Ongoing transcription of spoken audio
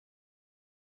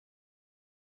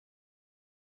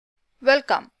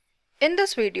Welcome. In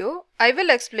this video, I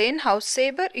will explain how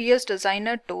SaberES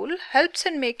Designer tool helps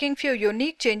in making few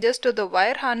unique changes to the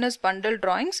wire harness bundle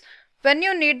drawings when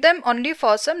you need them only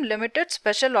for some limited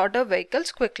special order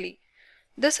vehicles quickly.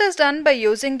 This is done by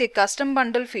using the custom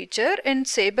bundle feature in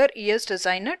SaberES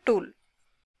Designer tool.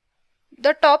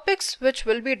 The topics which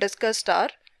will be discussed are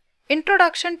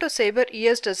Introduction to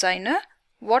SaberES Designer,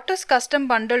 what is custom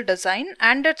bundle design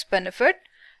and its benefit,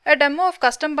 a demo of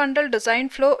custom bundle design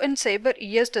flow in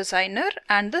SaberES Designer,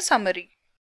 and the summary.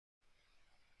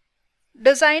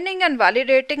 Designing and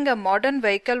validating a modern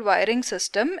vehicle wiring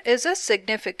system is a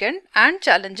significant and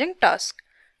challenging task.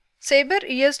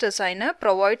 SaberES Designer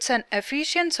provides an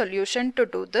efficient solution to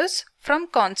do this from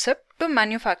concept to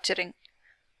manufacturing.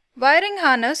 Wiring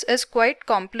harness is quite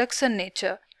complex in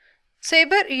nature.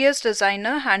 SaberES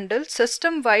Designer handles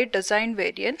system-wide design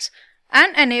variants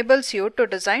and enables you to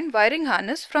design wiring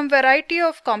harness from variety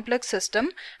of complex system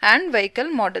and vehicle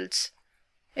models.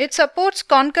 It supports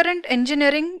concurrent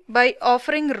engineering by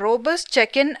offering robust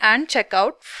check-in and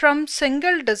check-out from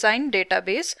single design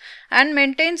database and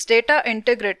maintains data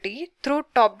integrity through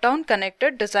top-down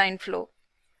connected design flow.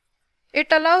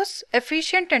 It allows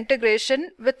efficient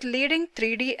integration with leading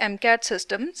 3D MCAD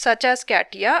systems such as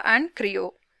CATIA and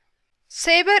Creo.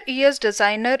 SaberES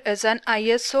Designer is an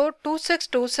ISO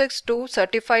 26262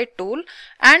 certified tool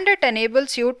and it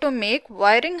enables you to make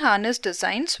wiring harness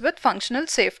designs with functional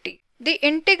safety. The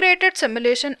integrated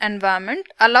simulation environment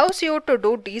allows you to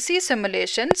do DC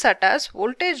simulation such as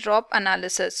voltage drop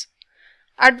analysis.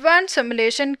 Advanced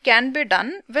simulation can be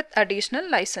done with additional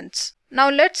license. Now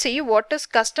let's see what is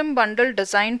custom bundle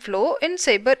design flow in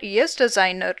SaberES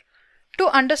Designer. To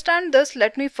understand this,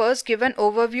 let me first give an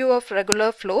overview of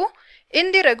regular flow.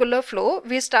 In the regular flow,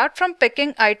 we start from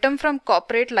picking item from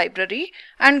corporate library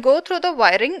and go through the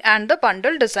wiring and the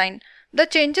bundle design. The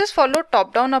changes follow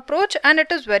top-down approach and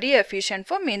it is very efficient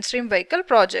for mainstream vehicle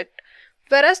project.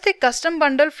 Whereas the custom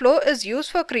bundle flow is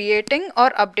used for creating or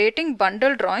updating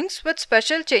bundle drawings with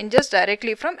special changes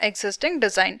directly from existing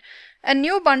design. A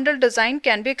new bundle design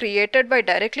can be created by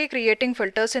directly creating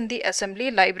filters in the assembly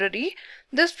library.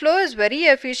 This flow is very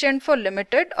efficient for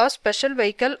limited or special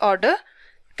vehicle order.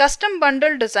 Custom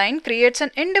bundle design creates an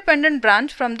independent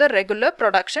branch from the regular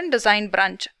production design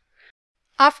branch.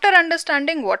 After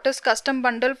understanding what is custom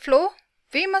bundle flow,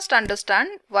 we must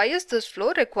understand why is this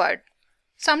flow required.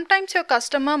 Sometimes your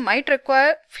customer might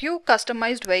require few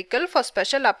customized vehicle for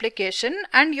special application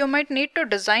and you might need to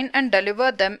design and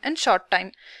deliver them in short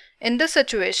time. In this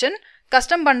situation,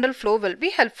 custom bundle flow will be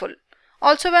helpful.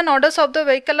 Also, when orders of the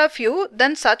vehicle are few,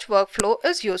 then such workflow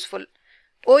is useful.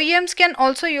 OEMs can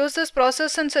also use this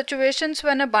process in situations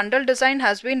when a bundle design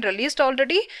has been released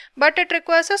already, but it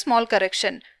requires a small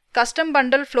correction. Custom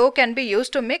bundle flow can be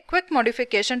used to make quick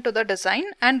modification to the design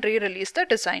and re-release the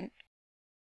design.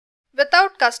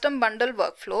 Without custom bundle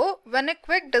workflow, when a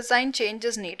quick design change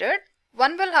is needed,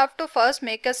 one will have to first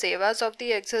make a save as of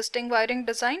the existing wiring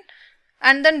design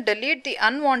and then delete the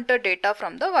unwanted data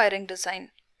from the wiring design.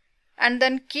 And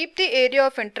then keep the area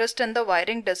of interest in the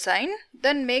wiring design,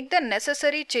 then make the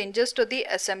necessary changes to the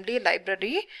assembly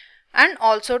library and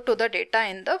also to the data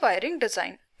in the wiring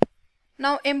design.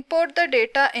 Now import the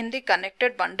data in the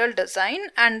connected bundle design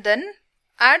and then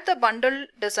add the bundle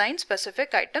design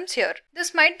specific items here.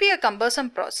 This might be a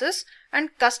cumbersome process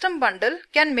and custom bundle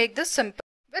can make this simple.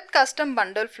 With custom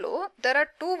bundle flow, there are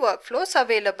two workflows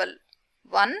available.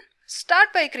 1.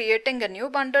 Start by creating a new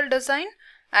bundle design,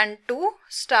 and 2.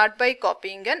 Start by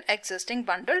copying an existing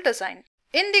bundle design.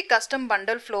 In the custom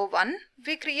bundle flow 1,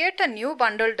 we create a new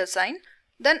bundle design,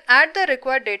 then add the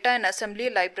required data in assembly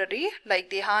library like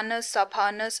the harness,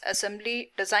 sub-harness,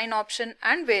 assembly, design option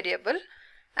and variable,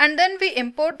 and then we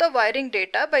import the wiring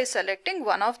data by selecting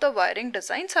one of the wiring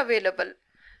designs available.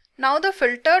 Now the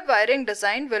filtered wiring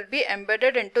design will be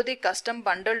embedded into the custom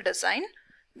bundle design.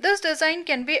 This design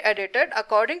can be edited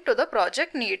according to the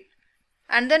project need.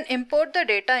 And then import the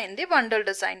data in the bundle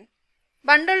design.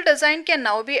 Bundle design can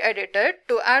now be edited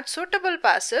to add suitable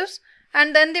passives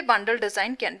and then the bundle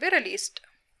design can be released.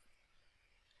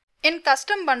 In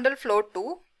custom bundle flow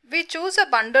 2, we choose a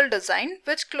bundle design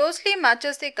which closely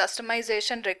matches the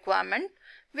customization requirement.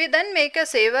 We then make a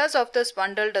save as of this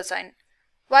bundle design.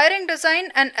 Wiring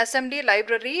design and assembly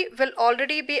library will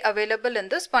already be available in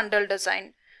this bundle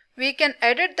design. We can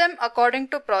edit them according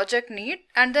to project need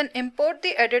and then import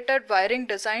the edited wiring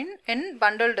design in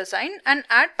bundle design and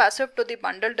add passive to the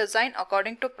bundle design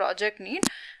according to project need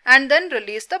and then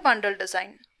release the bundle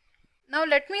design. Now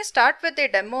let me start with a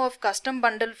demo of custom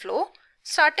bundle flow,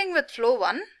 starting with flow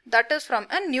 1, that is from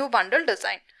a new bundle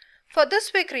design. For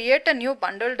this, we create a new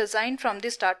bundle design from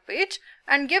the start page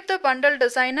and give the bundle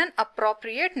design an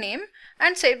appropriate name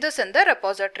and save this in the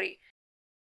repository.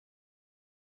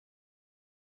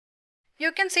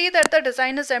 You can see that the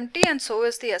design is empty and so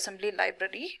is the assembly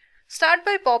library. Start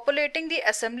by populating the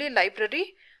assembly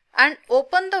library and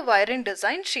open the wiring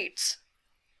design sheets.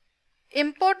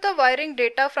 Import the wiring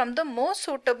data from the most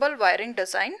suitable wiring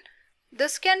design.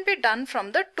 This can be done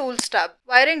from the Tools tab,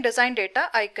 Wiring Design Data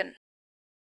icon.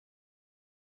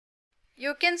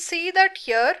 You can see that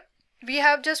here we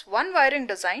have just one wiring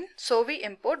design, so we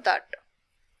import that.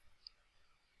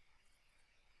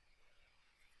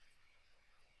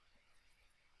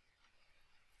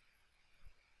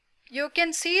 You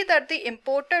can see that the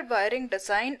imported wiring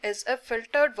design is a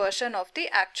filtered version of the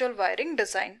actual wiring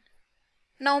design.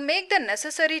 Now make the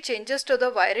necessary changes to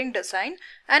the wiring design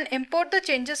and import the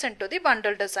changes into the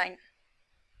bundle design.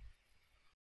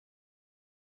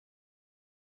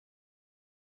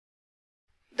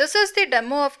 This is the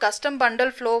demo of Custom Bundle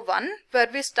Flow 1, where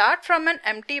we start from an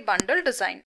empty bundle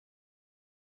design.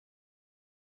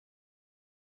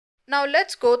 Now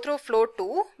let's go through Flow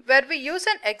 2, where we use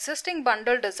an existing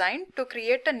bundle design to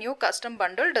create a new custom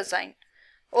bundle design.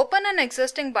 Open an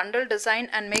existing bundle design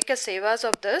and make a save as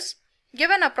of this.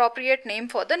 Give an appropriate name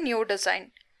for the new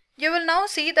design. You will now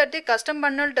see that the custom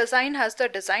bundle design has the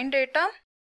design data.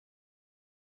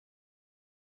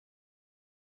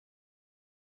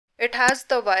 It has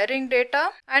the wiring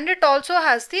data and it also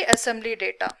has the assembly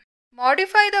data.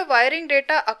 Modify the wiring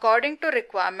data according to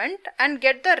requirement and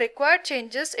get the required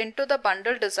changes into the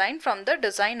bundle design from the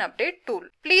Design Update tool.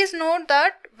 Please note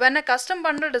that when a custom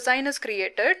bundle design is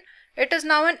created, it is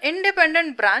now an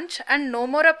independent branch and no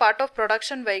more a part of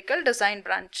production vehicle design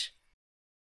branch.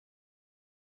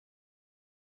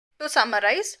 To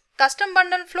summarize, Custom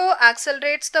Bundle Flow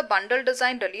accelerates the bundle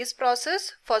design release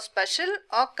process for special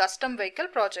or custom vehicle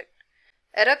project.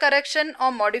 Error correction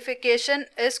or modification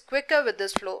is quicker with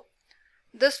this flow.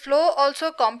 This flow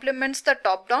also complements the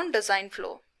top-down design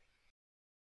flow.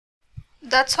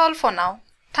 That's all for now.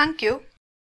 Thank you.